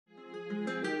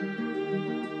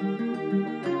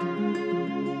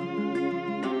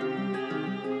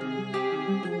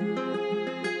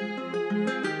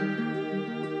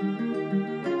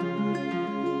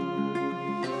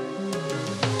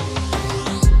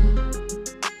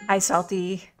Hi,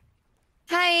 Salty.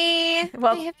 Hi.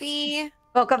 Well, Hi, Hypi.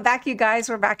 welcome back, you guys.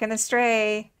 We're back in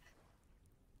Astray.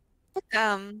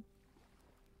 You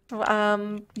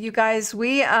guys,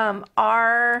 we have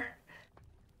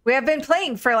been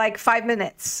playing for like 5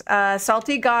 minutes.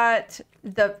 Salty got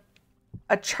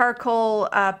a charcoal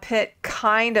pit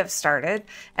kind of started,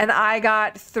 and I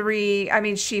got 3. I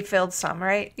mean, she filled some,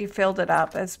 right? You filled it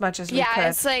up as much as we could. Yeah,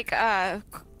 it's like a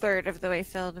third of the way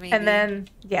filled, maybe. And then,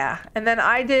 yeah. And then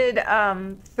I did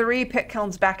 3 pit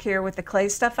kilns back here with the clay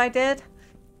stuff I did.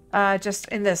 Just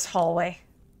in this hallway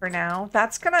for now.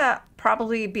 That's gonna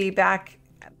probably be back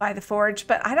by the forge,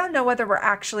 but I don't know whether we're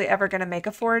actually ever gonna make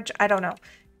a forge. I don't know.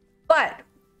 But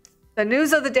the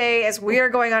news of the day is we are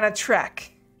going on a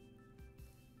trek.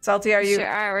 Salty, are you? Sure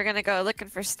are. We're gonna go looking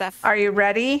for stuff. Are you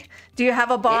ready? Do you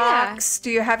have a box? Yeah. Do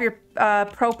you have your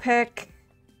pro pick?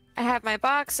 I have my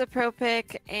box, a pro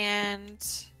pick, and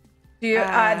Do you?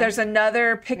 There's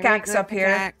another pickaxe up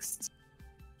here.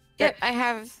 Yep, I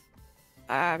have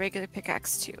a regular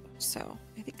pickaxe too, so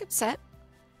I think it's set.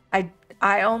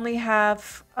 I only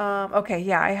have okay,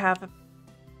 yeah, I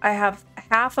have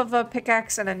half of a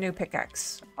pickaxe and a new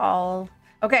pickaxe. All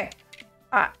okay.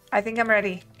 I think I'm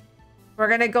ready. We're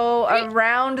gonna go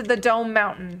around the dome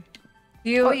mountain.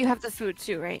 Oh, you have the food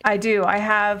too, right? I do. I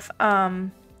have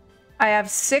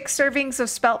 6 servings of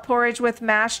spelt porridge with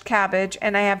mashed cabbage,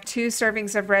 and I have 2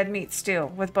 servings of red meat stew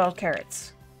with boiled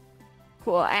carrots.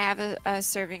 Cool. I have a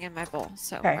serving in my bowl,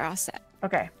 so we're all set.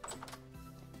 Okay.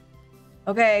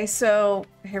 Okay, so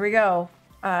here we go.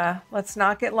 Let's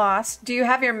not get lost. Do you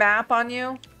have your map on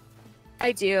you?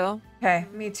 I do. Okay,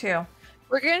 me too.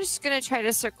 We're just gonna try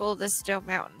to circle this dome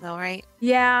mountain, though, right?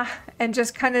 Yeah, and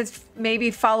just kind of maybe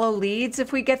follow leads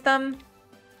if we get them.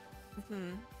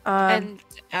 And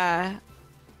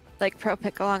like pro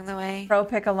pick along the way. Pro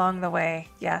pick along the way,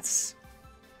 yes.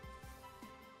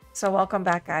 So welcome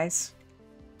back, guys.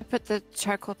 I put the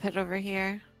charcoal pit over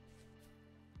here.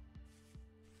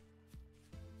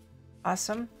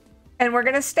 Awesome. And we're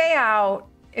gonna stay out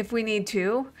if we need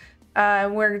to.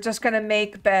 We're just gonna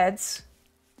make beds.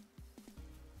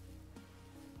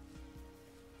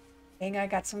 Dang, I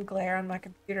got some glare on my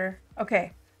computer.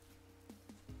 Okay.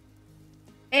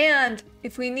 And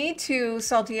if we need to,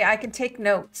 Salty, I can take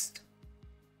notes.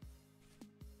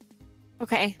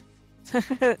 Okay.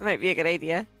 That might be a good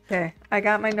idea. Okay, I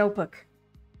got my notebook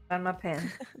on my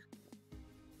pen.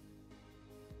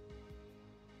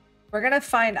 We're gonna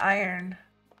find iron.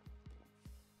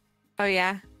 Oh,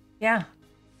 yeah? Yeah,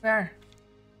 we are.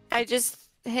 I just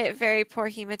hit very poor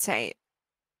hematite.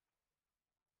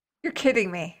 You're kidding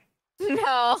me.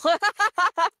 No.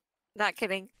 Not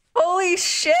kidding. Holy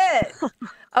shit.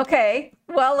 Okay,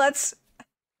 well, that's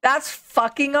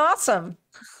fucking awesome.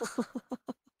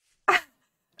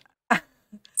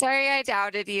 Sorry I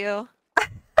doubted you.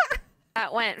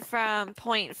 That went from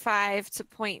 0.5 to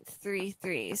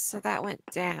 0.33, so that went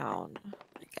down,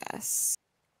 I guess.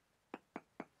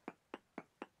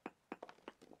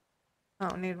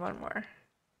 Oh, need one more.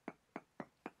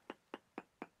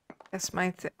 That's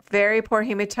my very poor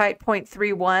hematite,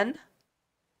 0.31.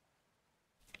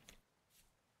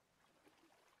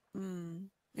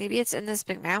 Maybe it's in this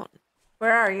big mountain.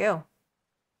 Where are you?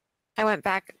 I went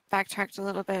backtracked a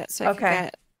little bit so I could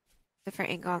get a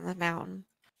different angle on the mountain.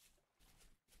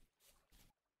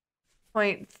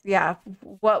 Yeah.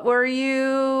 What were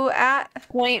you at?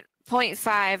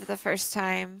 0.5 the first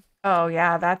time. Oh,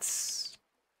 yeah, that's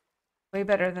way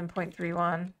better than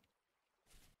 0.31.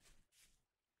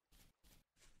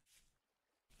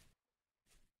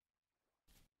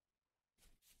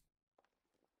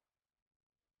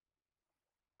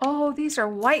 Oh, these are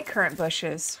white currant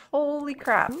bushes. Holy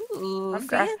crap. Ooh,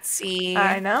 fancy.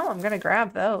 I know. I'm going to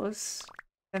grab those.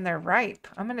 And they're ripe.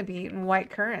 I'm going to be eating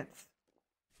white currants.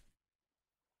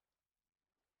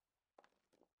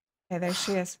 Okay, there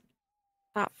she is.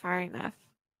 Not far enough.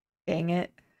 Dang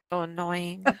it. So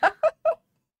annoying.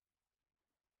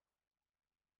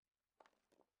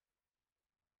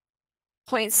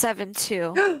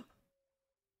 0.72.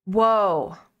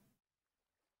 Whoa.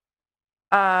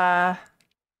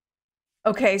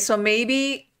 Okay, so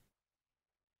maybe...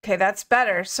 Okay, that's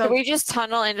better. So Could we just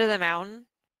tunnel into the mountain?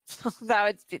 That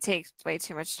would take way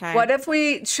too much time. What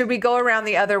if should we go around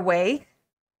the other way?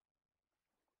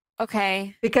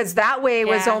 Okay. Because that way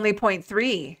was only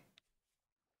 0.3.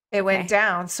 It went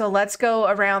down. So let's go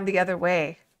around the other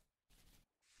way.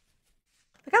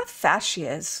 Look how fast she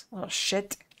is. Little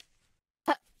shit.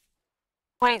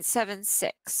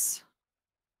 0.76.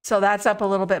 So that's up a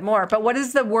little bit more. But what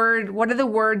is the word? What do the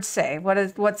words say?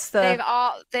 What's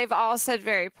the? They've all said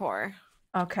very poor.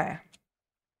 Okay.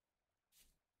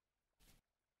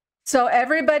 So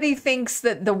everybody thinks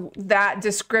that that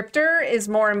descriptor is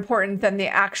more important than the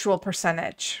actual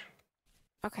percentage.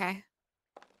 Okay.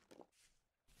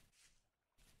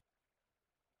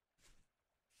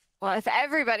 Well, if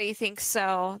everybody thinks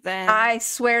so, then I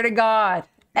swear to God,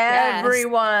 yes.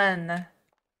 everyone.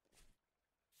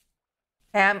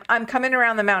 Okay, I'm coming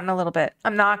around the mountain a little bit.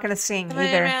 I'm not going to sing Coming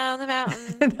either. around the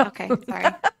mountain. No. Okay, sorry.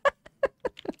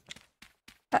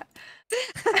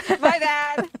 My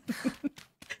bad.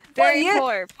 Very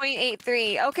poor.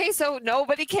 0.83. Okay, so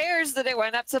nobody cares that it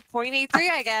went up to 0.83,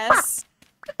 I guess.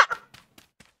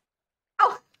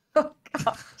 Oh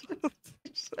God.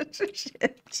 Such a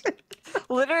shit.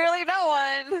 Literally no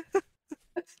one.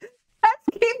 Let's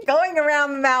keep going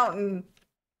around the mountain.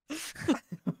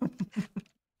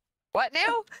 What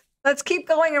now? Let's keep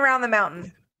going around the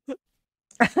mountain.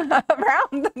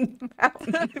 Around the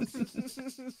mountain.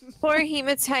 For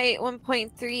hematite,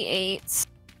 1.38.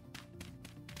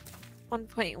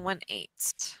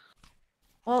 1.18.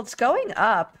 Well, it's going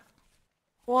up.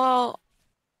 Well,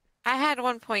 I had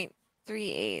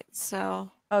 1.38, so.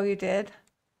 Oh, you did?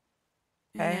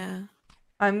 Okay. Yeah.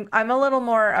 I'm a little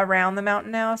more around the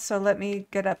mountain now, so let me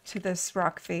get up to this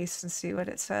rock face and see what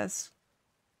it says.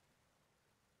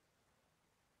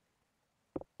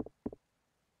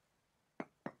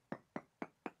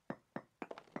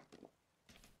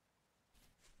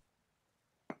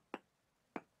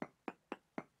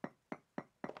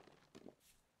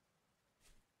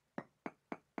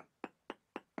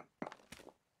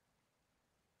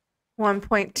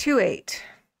 .28,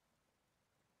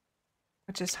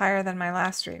 which is higher than my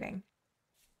last reading.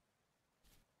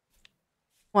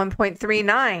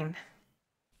 1.39.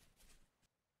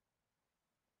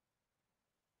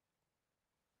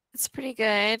 It's pretty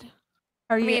good.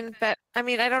 Are you? I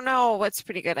mean, I don't know what's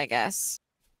pretty good, I guess.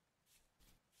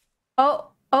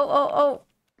 Oh. I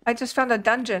just found a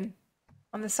dungeon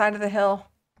on the side of the hill.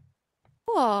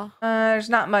 Cool. There's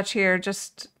not much here,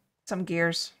 just some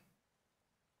gears.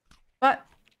 But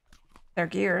they're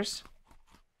gears.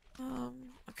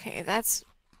 Okay,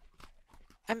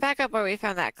 I'm back up where we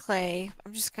found that clay.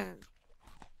 I'm just gonna...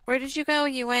 Where did you go?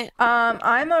 You went...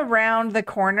 I'm around the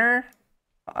corner,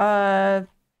 from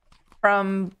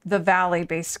the valley,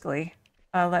 basically.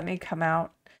 Let me come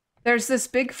out. There's this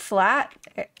big flat,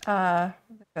 a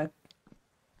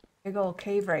big old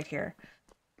cave right here.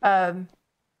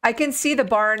 I can see the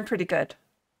barn pretty good.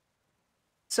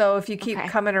 So if you keep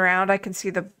coming around, I can see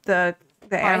the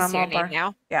animal barn.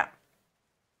 Now. Yeah.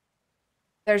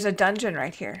 There's a dungeon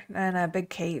right here and a big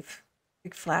cave,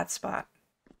 big flat spot.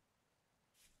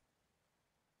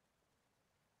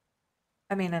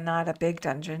 I mean, not a big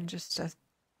dungeon, just a...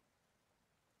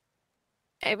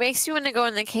 It makes you want to go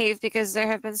in the cave because there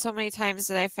have been so many times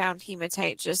that I found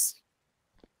hematite just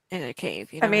in a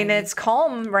cave. You know I mean, it's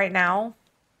calm right now.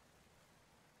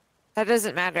 That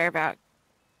doesn't matter about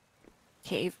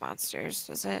cave monsters,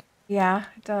 does it? Yeah,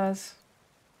 it does.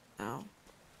 Oh.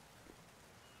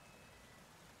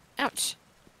 Ouch.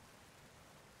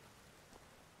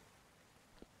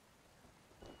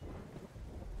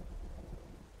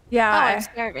 Yeah. Oh, I'm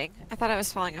starving. I thought I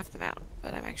was falling off the mountain,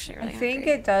 but I'm actually really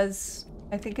hungry. It does.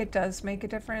 I think it does make a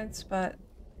difference, but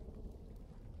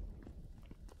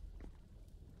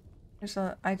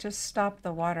I just stopped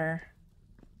the water.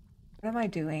 What am I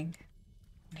doing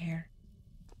in here?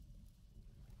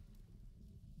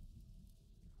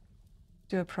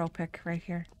 Do a pro pick right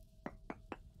here.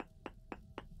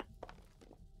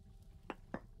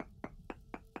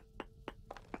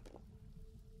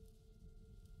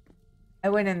 I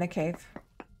went in the cave.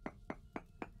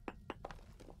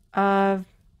 For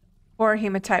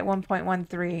hematite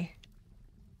 1.13.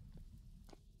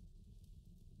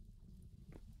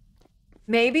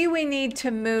 Maybe we need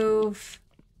to move.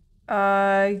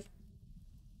 Your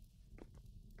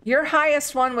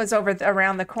highest one was over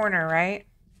around the corner, right?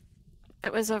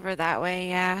 It was over that way,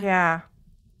 yeah. Yeah.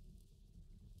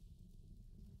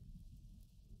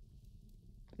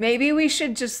 Maybe we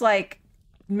should just like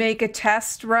make a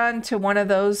test run to one of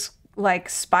those like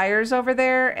spires over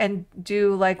there and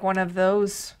do like one of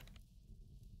those.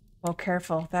 Well,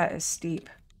 careful, that is steep.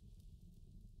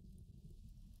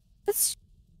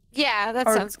 Yeah, that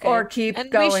sounds good. Or keep and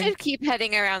going. We should keep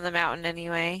heading around the mountain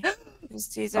anyway.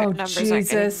 These numbers are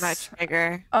getting much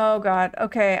bigger. Oh God.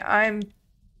 Okay,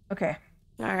 okay.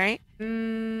 All right.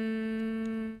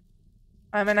 I'm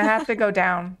gonna have to go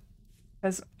down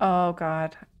because oh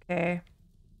God. Okay.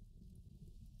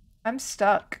 I'm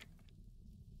stuck.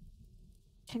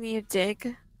 Can you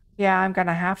dig? Yeah, I'm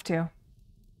gonna have to.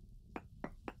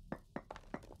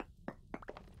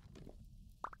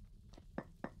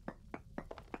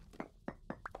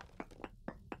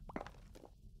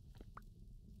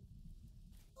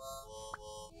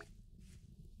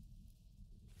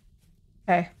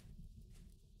 Okay.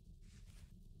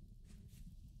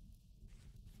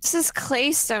 This is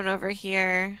claystone over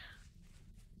here.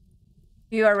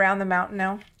 You are around the mountain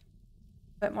now?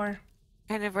 A bit more.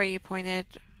 Kind of where you pointed.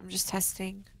 I'm just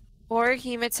testing. Or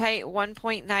hematite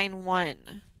 1.91.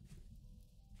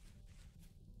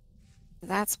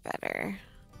 That's better.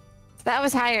 That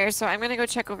was higher, so I'm gonna go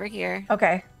check over here.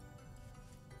 Okay.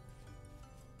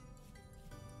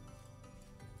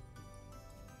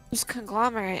 There's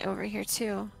conglomerate over here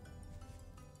too.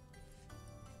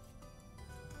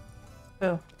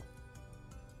 Ooh.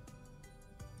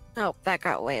 Oh, that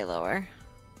got way lower.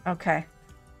 Okay.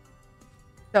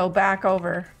 So back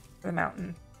over the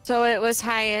mountain. So it was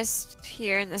highest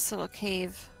here in this little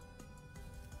cave.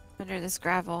 Under this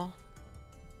gravel.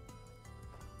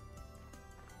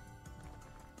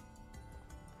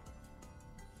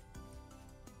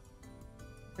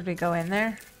 Did we go in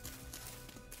there?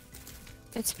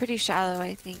 It's pretty shallow,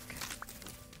 I think.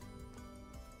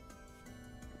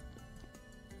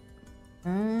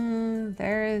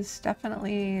 There is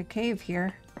definitely a cave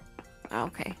here. Oh,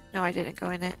 okay. No, I didn't go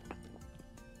in it.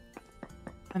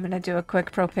 I'm gonna do a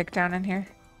quick pro pick down in here.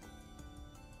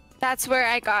 That's where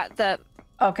I got the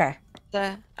Okay.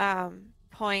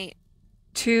 point.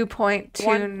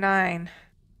 2.29.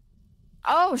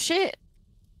 Oh shit.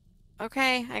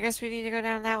 Okay, I guess we need to go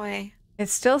down that way. It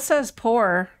still says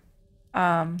poor.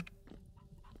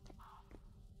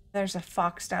 There's a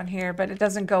fox down here, but it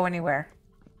doesn't go anywhere.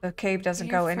 The cave doesn't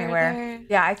go anywhere. Further.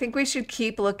 Yeah, I think we should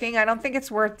keep looking. I don't think it's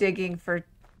worth digging for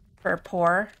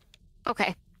poor.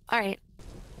 Okay. All right.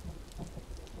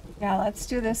 Yeah, let's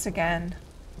do this again.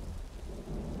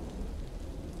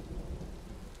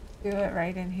 Do it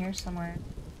right in here somewhere.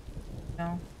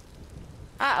 No.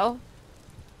 Uh-oh.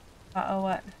 Uh-oh,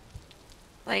 what?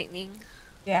 Lightning.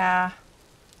 Yeah.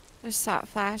 There's shot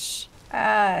flash.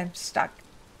 I'm stuck.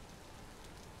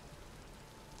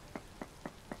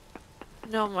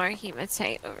 No more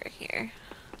hematite over here.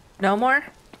 No more?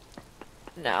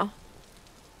 No.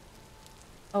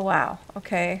 Oh, wow.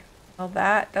 Okay. Well,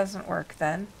 that doesn't work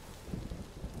then.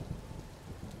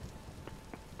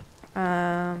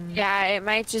 Yeah, it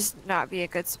might just not be a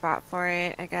good spot for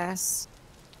it, I guess.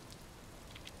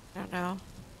 I don't know.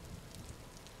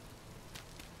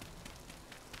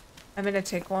 I'm gonna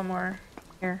take one more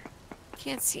here.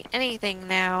 Can't see anything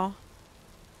now.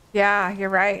 Yeah, you're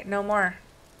right. No more.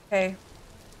 Okay.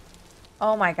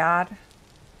 Oh my god.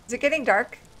 Is it getting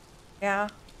dark? Yeah.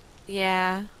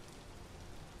 Yeah.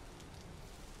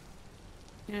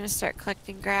 I'm gonna start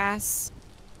collecting grass.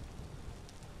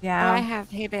 Yeah. Oh, I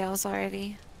have hay bales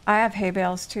already. I have hay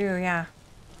bales too, yeah.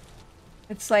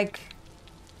 It's like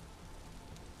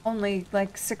only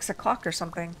like 6 o'clock or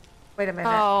something. Wait a minute.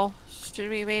 Oh,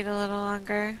 should we wait a little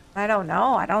longer? I don't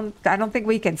know. I don't think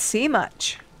we can see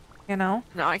much, you know?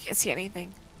 No, I can't see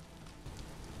anything.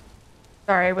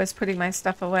 Sorry, I was putting my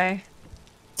stuff away.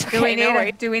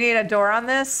 Okay, Do we need a door on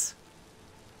this?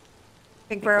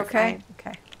 Think we're okay? fine.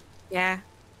 Okay. Yeah.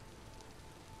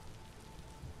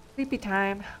 Sleepy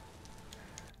time.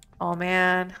 Oh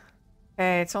man.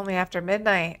 Okay, it's only after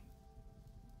midnight.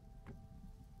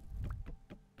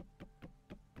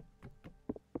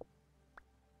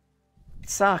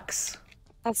 Sucks.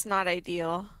 That's not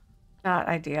ideal. Not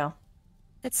ideal.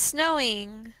 It's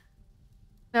snowing.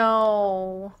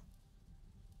 No.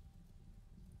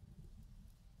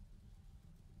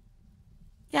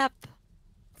 Yep.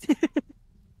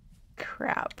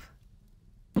 Crap.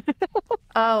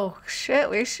 Oh shit,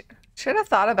 we should have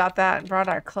thought about that and brought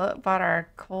our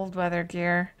cold weather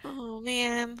gear. Oh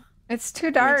man. It's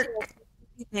too dark.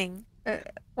 Thing.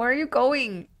 Where are you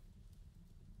going?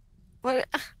 What?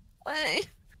 What?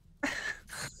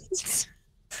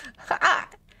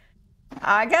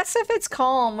 I guess if it's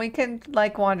calm, we can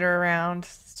like wander around.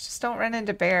 Just don't run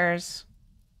into bears.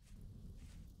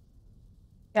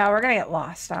 Yeah, we're gonna get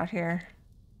lost out here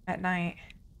at night.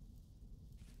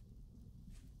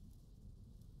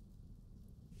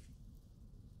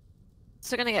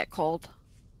 It's gonna get cold.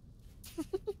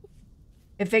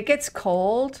 If it gets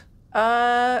cold,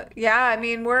 yeah, I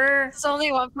mean It's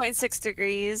only 1.6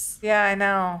 degrees. yeah, I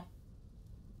know.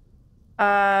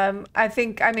 I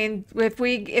mean,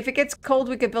 if it gets cold,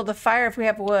 we could build a fire if we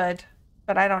have wood,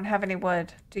 but I don't have any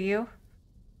wood. Do you?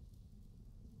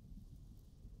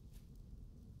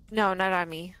 No, not on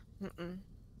me.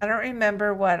 I don't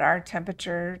remember what our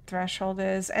temperature threshold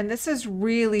is, and this is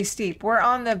really steep. You're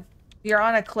on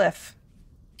a cliff.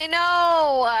 I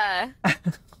know.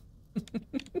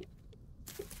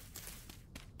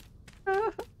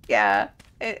 Yeah,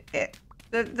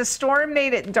 the storm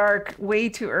made it dark way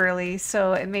too early,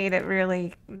 so it made it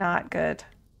really not good.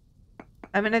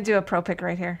 I'm gonna do a pro pick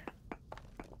right here.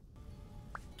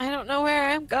 I don't know where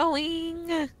I'm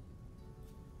going.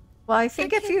 Well, I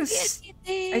think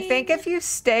if you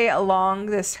stay along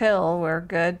this hill, we're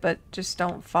good, but just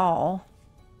don't fall.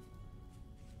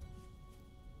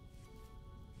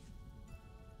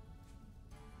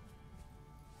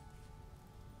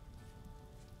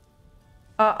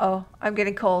 Uh-oh, I'm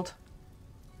getting cold.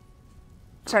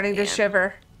 Starting to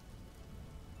shiver.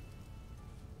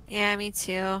 Yeah, me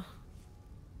too.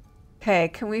 Okay,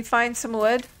 can we find some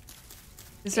wood?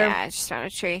 Is there... I just found a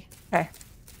tree. Okay.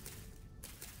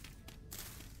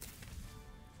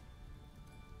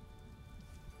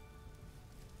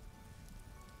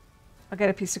 I'll get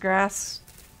a piece of grass.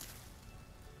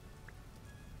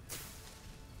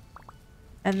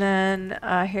 And then,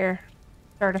 here.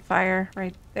 Start a fire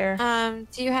right there.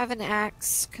 Do you have an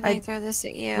axe? Can I throw this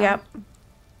at you? Yep.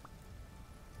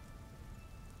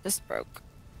 Just broke.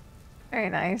 Very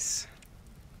nice.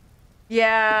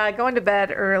 Yeah, going to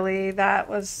bed early. That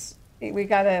was... oh,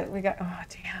 damn.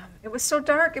 It was so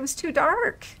dark. It was too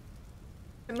dark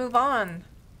to move on.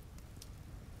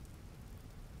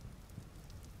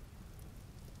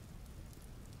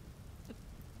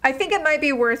 I think it might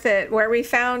be worth it where you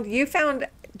found,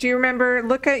 do you remember,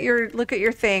 look at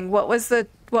your thing. What was the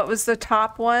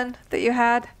top one that you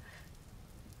had?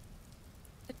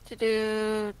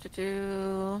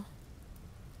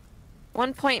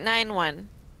 1.91.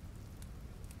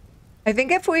 I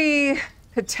think if we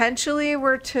potentially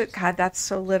were to, God, that's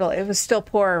so little. It was still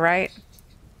poor, right?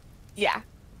 Yeah.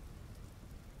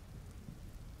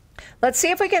 Let's see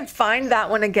if we can find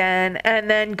that one again and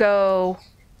then go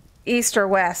east or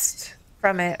west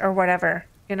from it or whatever,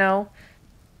 you know,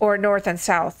 or north and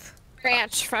south.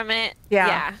 Branch from it.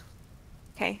 Yeah.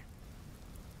 Okay.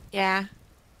 Yeah.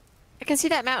 I can see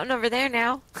that mountain over there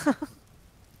now.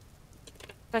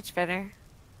 Much better.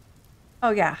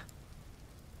 Oh, yeah.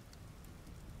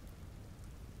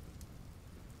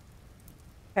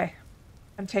 Okay.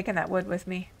 I'm taking that wood with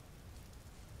me.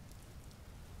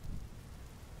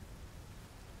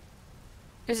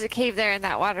 There's a cave there in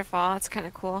that waterfall. That's kind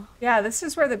of cool. Yeah, this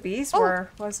is where the bees were,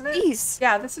 wasn't it? Bees.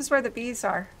 Yeah, this is where the bees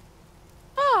are.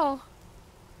 Oh.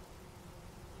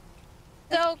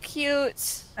 So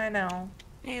cute. I know.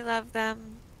 I love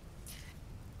them.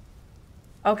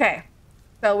 Okay.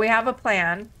 So we have a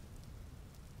plan.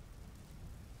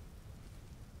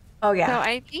 Oh, yeah. So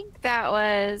I think there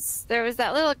was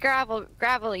that little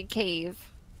gravelly cave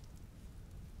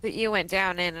that you went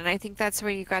down in, and I think that's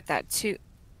where you got that two.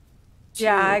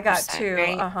 Yeah, I got 2.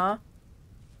 Right? Uh-huh.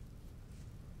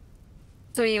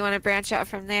 So you want to branch out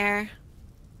from there?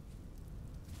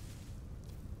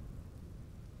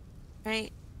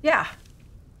 Right? Yeah.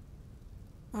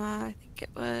 I think it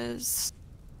was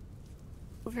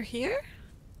over here.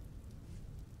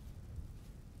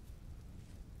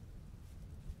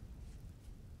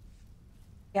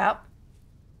 Yep.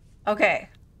 Okay.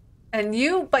 And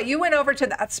you went over to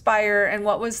that spire, and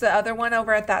what was the other one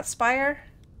over at that spire?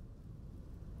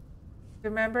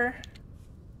 Remember?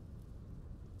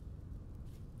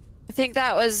 I think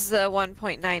that was the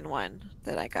 1.91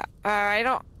 that I got. I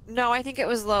don't know. I think it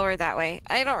was lower that way.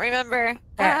 I don't remember.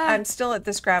 Yeah, I'm still at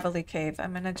this gravelly cave.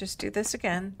 I'm gonna just do this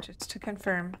again, just to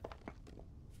confirm.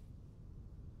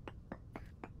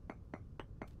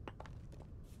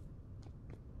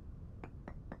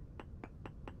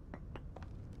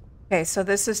 Okay, so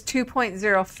this is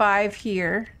 2.05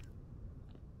 here.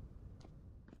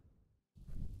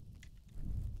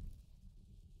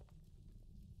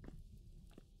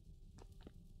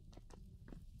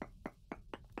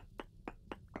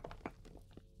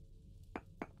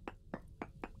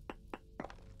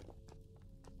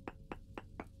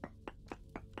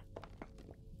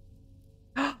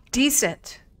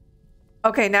 Decent.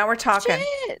 Okay, now we're talking.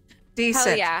 Shit. Decent.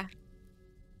 Hell yeah.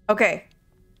 Okay.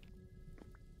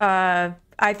 I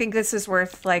think this is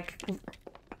worth like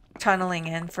tunneling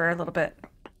in for a little bit.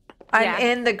 I'm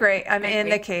in the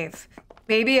the cave.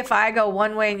 Maybe if I go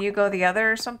one way and you go the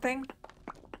other or something.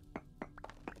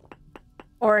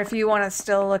 Or if you want to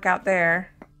still look out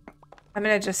there. I'm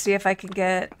gonna just see if I can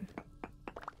get...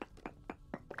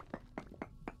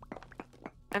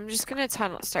 I'm just gonna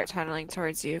start tunneling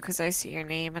towards you because I see your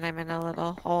name and I'm in a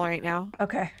little hole right now.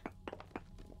 Okay.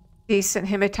 Decent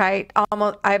hematite.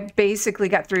 Almost. I basically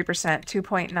got 3%.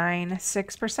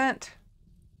 2.96%.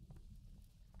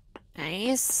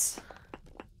 Nice.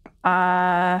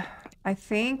 I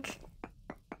think.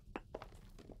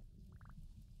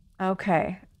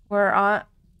 Okay.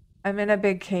 I'm in a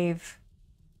big cave.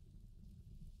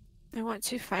 I want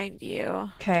to find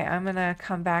you. Okay, I'm gonna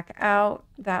come back out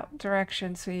that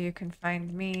direction so you can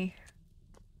find me.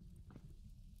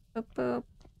 Boop, boop.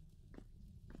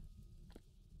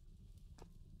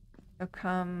 So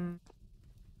come.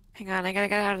 Hang on, I gotta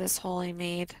get out of this hole I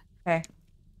made. Okay.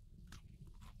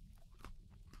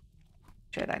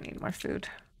 Shit, I need more food.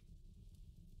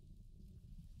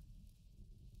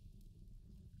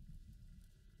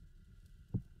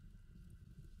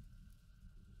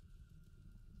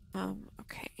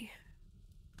 Okay.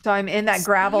 So I'm in that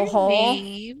gravel Your hole.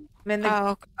 name? I'm in the.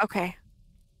 Oh, okay.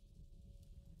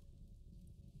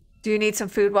 Do you need some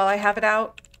food while I have it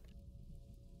out?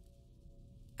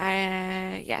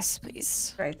 Yes,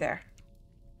 please. Right there.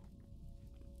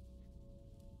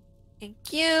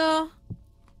 Thank you.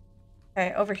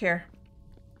 Okay, over here.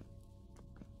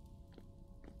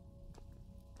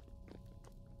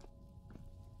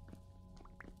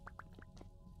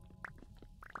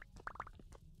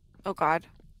 Oh God.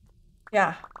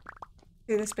 Yeah.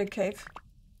 See this big cave?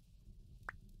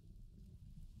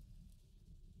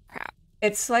 Crap.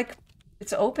 It's like,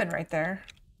 it's open right there.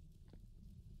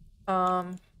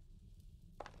 Oh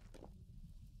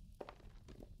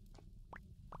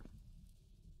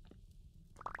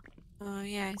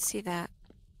yeah, I see that.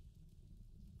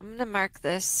 I'm gonna mark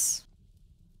this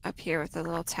up here with a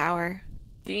little tower.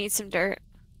 Do you need some dirt?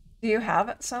 Do you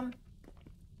have some?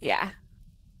 Yeah.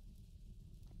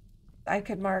 I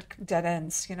could mark dead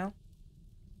ends, you know?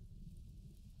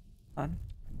 Fun.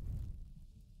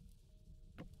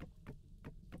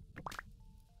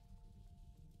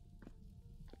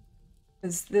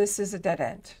 This is a dead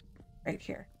end right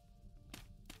here.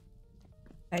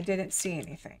 I didn't see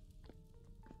anything.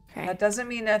 Okay. That doesn't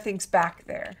mean nothing's back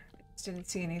there. I just didn't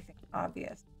see anything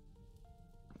obvious.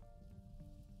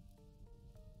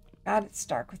 God, it's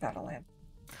dark without a lamp.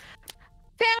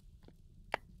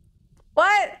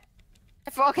 What?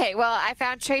 Okay, well, I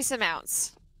found trace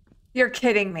amounts. You're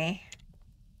kidding me.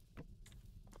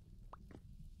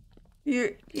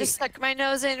 You Just stuck my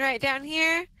nose in right down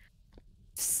here.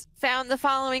 Found the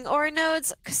following ore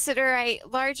nodes: cassiterite,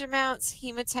 large amounts;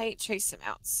 hematite, trace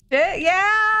amounts.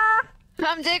 yeah.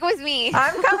 Come dig with me.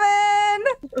 I'm coming.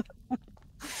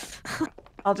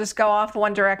 I'll just go off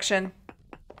one direction.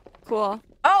 Cool.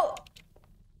 Oh,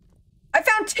 I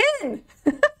found tin.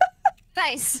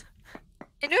 Nice.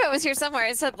 I knew it was here somewhere.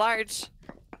 It said large.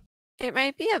 It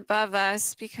might be above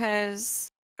us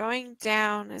because going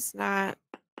down is not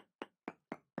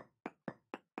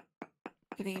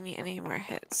getting me any more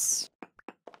hits.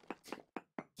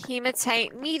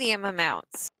 Hematite, medium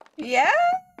amounts. Yeah,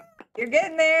 you're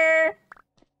getting there.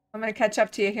 I'm gonna catch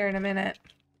up to you here in a minute.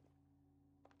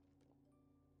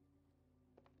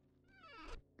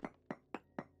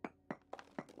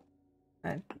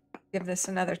 I'd give this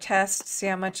another test, see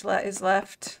how much is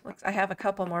left. Looks, I have a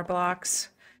couple more blocks.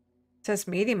 It says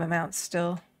medium amounts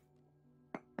still.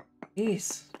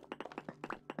 Jeez.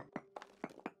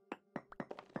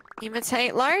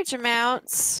 Hematite, large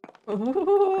amounts.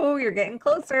 Ooh, you're getting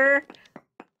closer.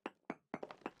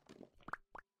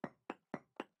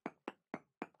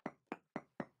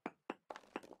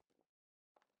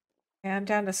 Yeah, I'm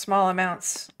down to small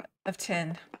amounts of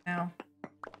tin now.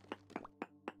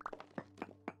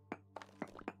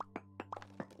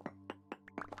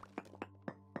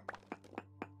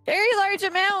 Very large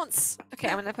amounts. Okay,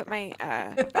 I'm gonna put my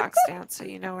box down so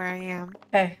you know where I am.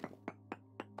 Okay.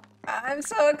 I'm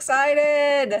so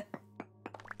excited.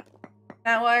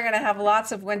 Now we're gonna have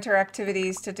lots of winter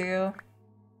activities to do.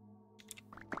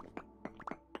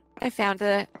 I found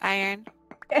the iron.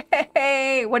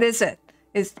 Hey, what is it?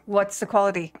 What's the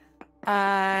quality?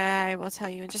 I will tell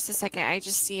you in just a second. I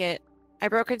just see it. I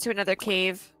broke into another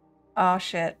cave. Oh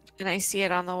shit. And I see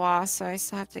it on the wall, so I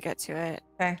still have to get to it.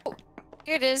 Okay. Oh,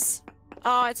 here it is.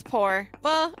 Oh, it's poor.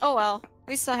 Well, oh well.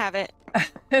 We still have it.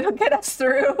 It'll get us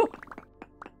through.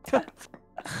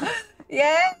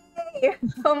 Yay!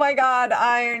 Oh my god,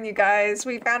 iron, you guys.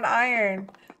 We found iron.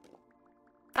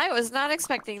 I was not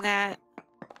expecting that.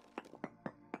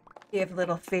 You have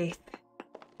little faith.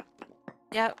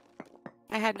 Yep.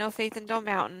 I had no faith in Dome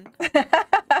Mountain.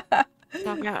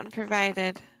 Dome Mountain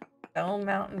provided. Dome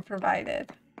Mountain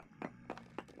provided.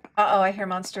 Uh-oh, I hear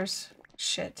monsters.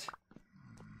 Shit.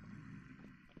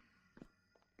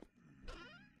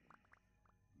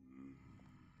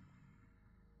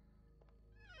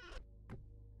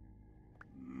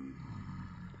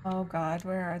 Oh god,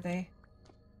 where are they?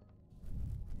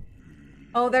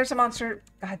 Oh, there's a monster.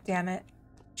 God damn it.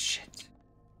 Shit.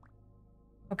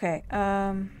 Okay,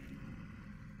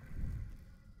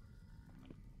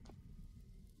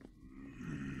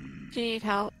 Do you need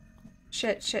help?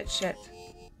 Shit, shit, shit.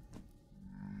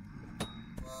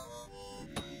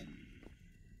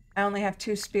 I only have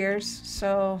 2 spears,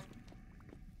 so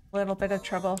a little bit of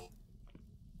trouble.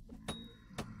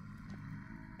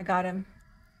 got him.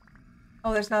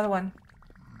 Oh, there's another one.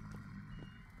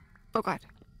 Oh god.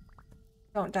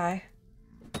 Don't die.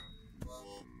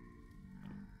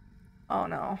 Oh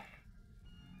no.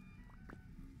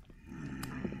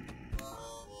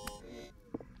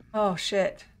 Oh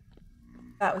shit.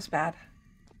 That was bad.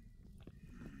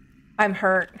 I'm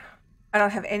hurt. I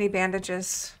don't have any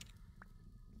bandages.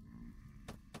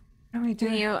 What do we do?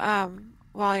 Can you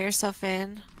wall yourself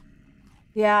in?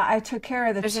 Yeah, I took care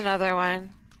of the... There's another one.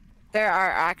 There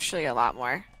are actually a lot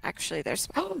more. Actually, there's...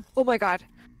 Oh my god.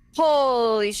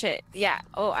 Holy shit. Yeah.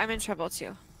 Oh, I'm in trouble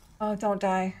too. Oh, don't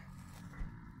die.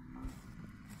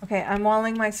 Okay, I'm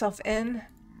walling myself in.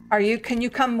 Are you... Can you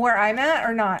come where I'm at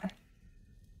or not?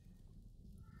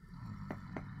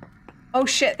 Oh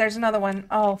shit, there's another one.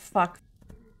 Oh, fuck.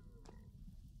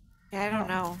 Yeah, I don't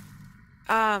know.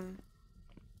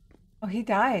 Oh, he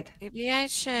died. Maybe I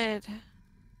should...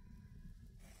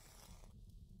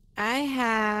 I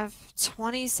have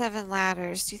 27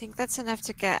 ladders. Do you think that's enough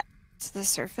to get to the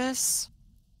surface?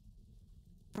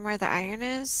 From where the iron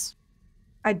is?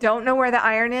 I don't know where the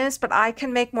iron is, but I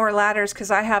can make more ladders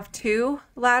because I have 2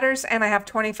 ladders and I have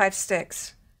 25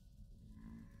 sticks.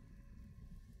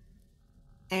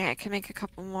 Yeah, I can make a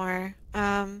couple more.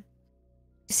 You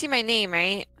see my name,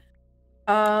 right?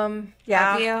 Yeah,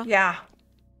 Have you? yeah.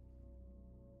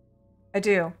 I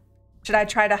do. Should I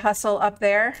try to hustle up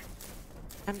there?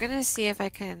 I'm gonna see if I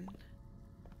can.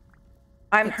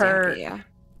 I'm get down to hurt. you.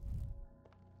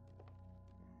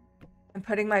 I'm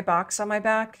putting my box on my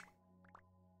back.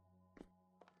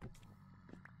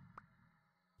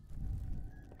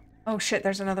 Oh shit,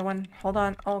 there's another one. Hold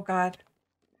on. Oh god.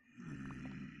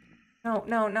 No,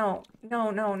 no, no. No,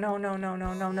 no, no, no, no,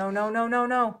 no, no, no, no, no, no,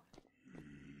 no.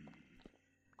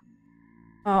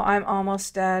 Oh, I'm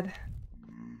almost dead.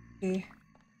 See.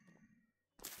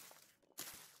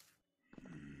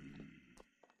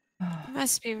 I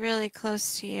must be really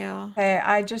close to you. Okay,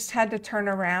 I just had to turn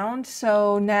around.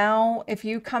 So now if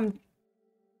you come...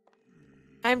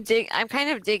 I'm kind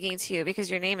of digging to you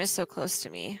because your name is so close to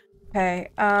me. Okay,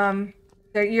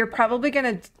 you're probably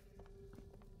gonna...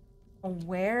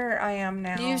 Where I am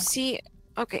now. Do you see?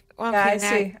 Okay. Well, Yeah,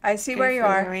 okay, I see where you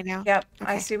are. right now. Yep,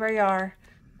 Okay. I see where you are.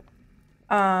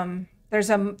 There's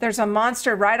a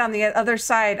monster right on the other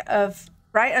side of...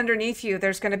 Right underneath you,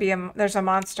 there's gonna be there's a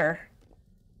monster.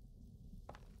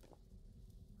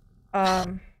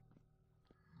 How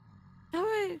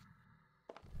I...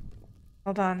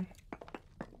 Hold on.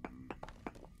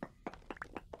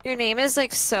 Your name is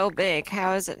like so big.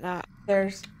 How is it not?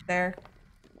 There.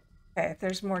 Okay,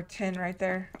 there's more tin right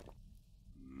there.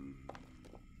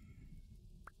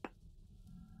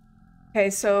 Okay,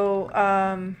 so,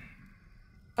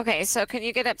 Okay, so can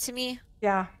you get up to me?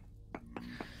 yeah.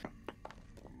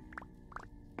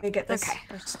 Let me get this. Okay.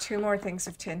 There's 2 more things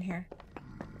of tin here.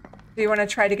 Do you want to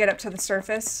try to get up to the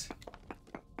surface?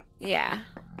 Yeah.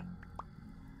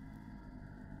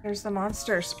 There's the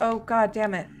monsters. Oh, god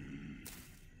damn it.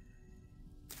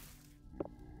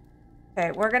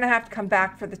 Okay, we're gonna have to come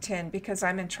back for the tin because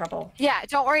I'm in trouble. Yeah,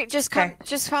 don't worry. Just come. Okay.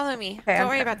 Just follow me. Okay, Don't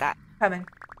worry about that. Coming.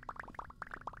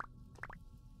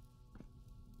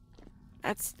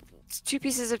 That's 2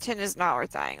 pieces of tin is not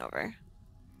worth dying over.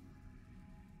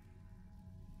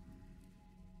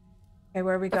 Okay,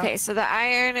 where we go? Okay, so the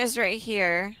iron is right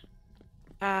here.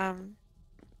 In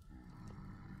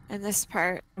this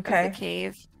part of Okay. the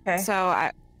cave. Okay. So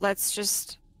let's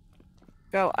just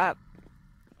go up,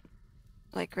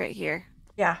 like right here,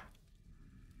 Yeah.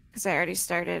 because I already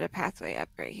started a pathway up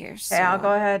right here. So Okay, I'll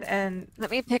go ahead and...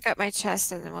 let me pick up my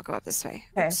chest and then we'll go up this way.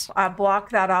 Okay, Oops. I'll block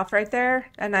that off right there.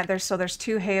 And there's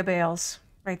 2 hay bales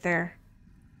right there.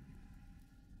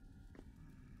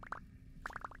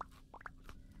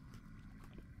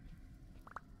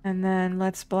 And then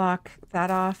let's block that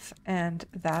off and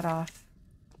that off.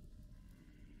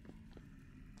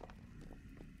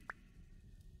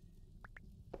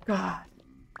 God.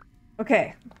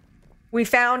 Okay. We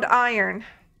found iron.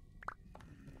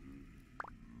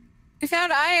 We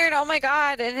found iron. Oh my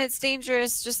god, and it's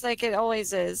dangerous, just like it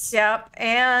always is. Yep.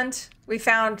 And we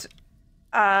found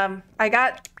I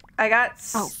got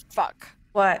Oh fuck.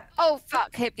 what? Oh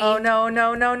fuck, Hypi. Oh no,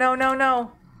 no, no, no, no,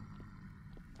 no.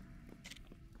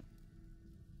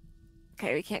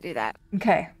 Okay, we can't do that.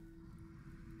 Okay.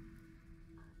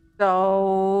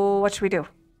 So what should we do?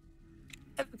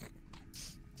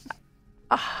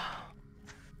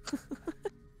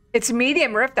 It's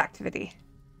medium rift activity.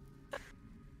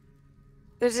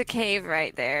 There's a cave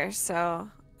right there, so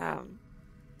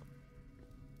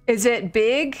Is it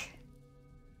big?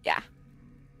 yeah.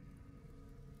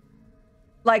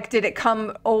 Like, did it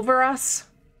come over us?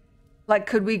 Like,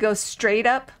 could we go straight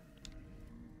up?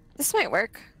 This might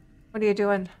work. What are you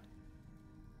doing?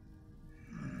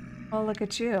 Oh, look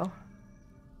at you.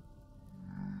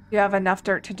 You have enough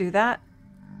dirt to do that?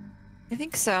 I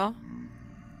think so.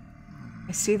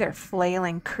 I see their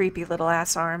flailing, creepy little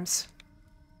ass arms.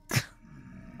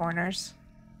 Corners.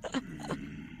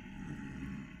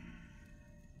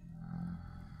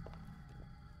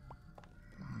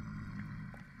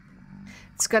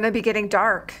 It's gonna be getting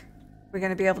dark. We're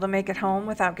gonna be able to make it home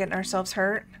without getting ourselves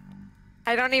hurt.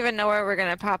 I don't even know where we're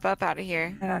gonna pop up out of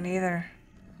here. I don't either.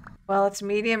 Well, it's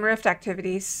medium rift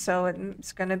activities, so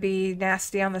it's gonna be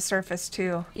nasty on the surface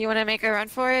too. You want to make a run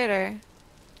for it, or?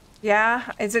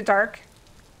 Yeah, is it dark?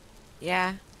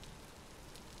 Yeah.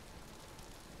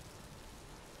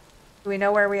 Do we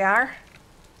know where we are?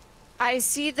 I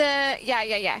see the...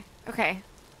 Yeah. Okay.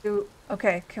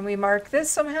 Okay, can we mark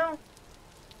this somehow?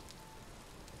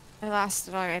 I lost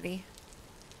it already.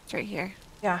 It's right here.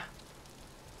 Yeah.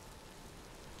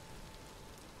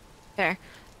 There.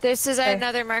 This is Okay.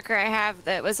 another marker I have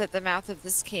that was at the mouth of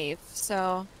this cave,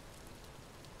 so...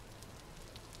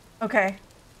 Okay.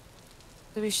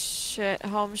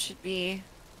 Home should be...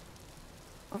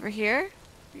 over here?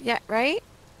 Yeah, right?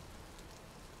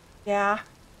 Yeah.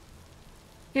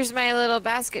 Here's my little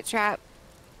basket trap.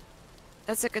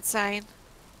 That's a good sign.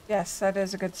 Yes, that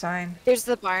is a good sign. Here's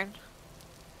the barn.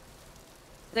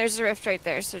 There's a rift right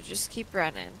there, so just keep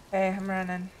running. Okay, I'm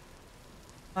running.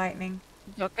 Lightning.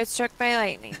 Don't get struck by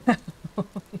lightning.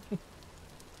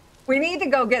 We need to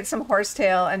go get some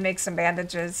horsetail and make some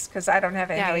bandages, because I don't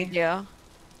have any. Yeah, we do.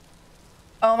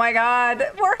 Oh my god,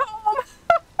 we're home!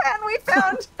 And we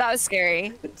found That was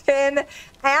scary. tin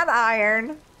and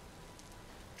iron.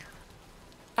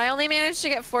 I only managed to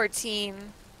get 14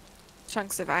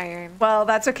 chunks of iron. Well,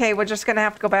 that's okay. We're just gonna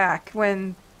have to go back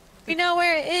when... We know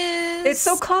where it is. It's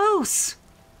so close.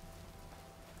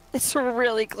 It's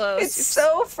really close. It's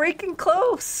so freaking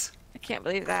close. I can't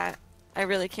believe that. I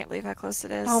really can't believe how close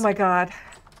it is. Oh my god.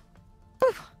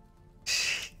 Whew.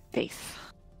 Faith.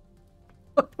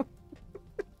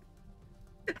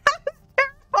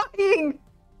 Terrifying.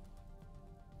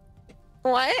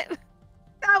 What?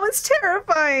 That was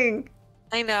terrifying.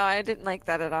 I know, I didn't like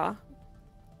that at all.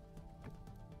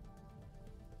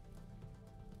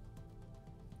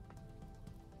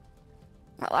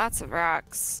 Got lots of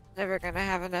rocks. Never gonna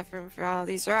have enough room for all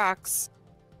these rocks.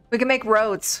 We can make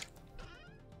roads.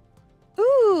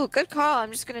 Ooh, good call.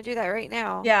 I'm just gonna do that right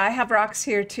now. Yeah, I have rocks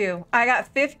here too. I got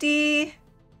 50.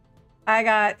 I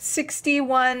got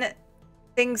 61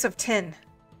 things of tin.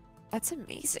 That's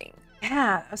amazing.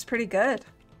 Yeah, that was pretty good.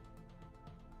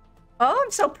 Oh,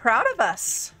 I'm so proud of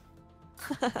us.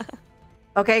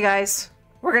 Okay, guys.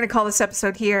 We're going to call this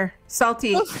episode here.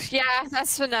 Salty. Oof, yeah,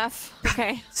 that's enough.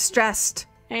 Okay. Stressed.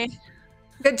 Hey.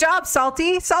 Good job,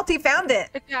 Salty. Salty found it.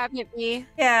 Good job, Hypi.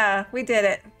 Yeah, we did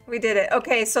it. We did it.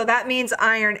 Okay, so that means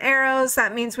iron arrows.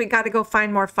 That means we got to go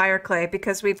find more fire clay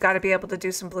because we've got to be able to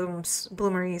do some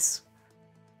bloomeries.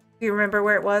 Do you remember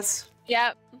where it was?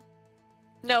 Yep.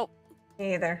 Nope.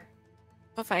 Me either.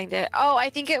 I'll find it. Oh, I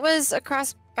think it was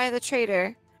across by the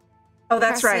trader. Oh,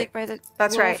 that's Across the right. lake by the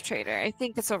That's wolf right. trader. I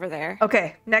think it's over there.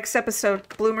 Okay, next episode,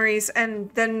 bloomeries, and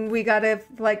then we got to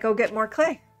like go get more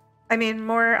clay. I mean,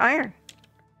 more iron.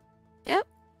 Yep.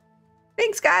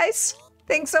 Thanks, guys.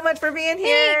 Thanks so much for being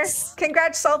here. Thanks.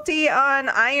 Congrats, Salty, on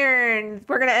iron.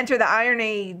 We're going to enter the Iron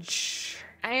Age.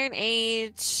 Iron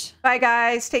Age. Bye,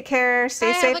 guys. Take care. Stay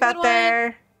Bye, have safe a good out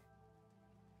there.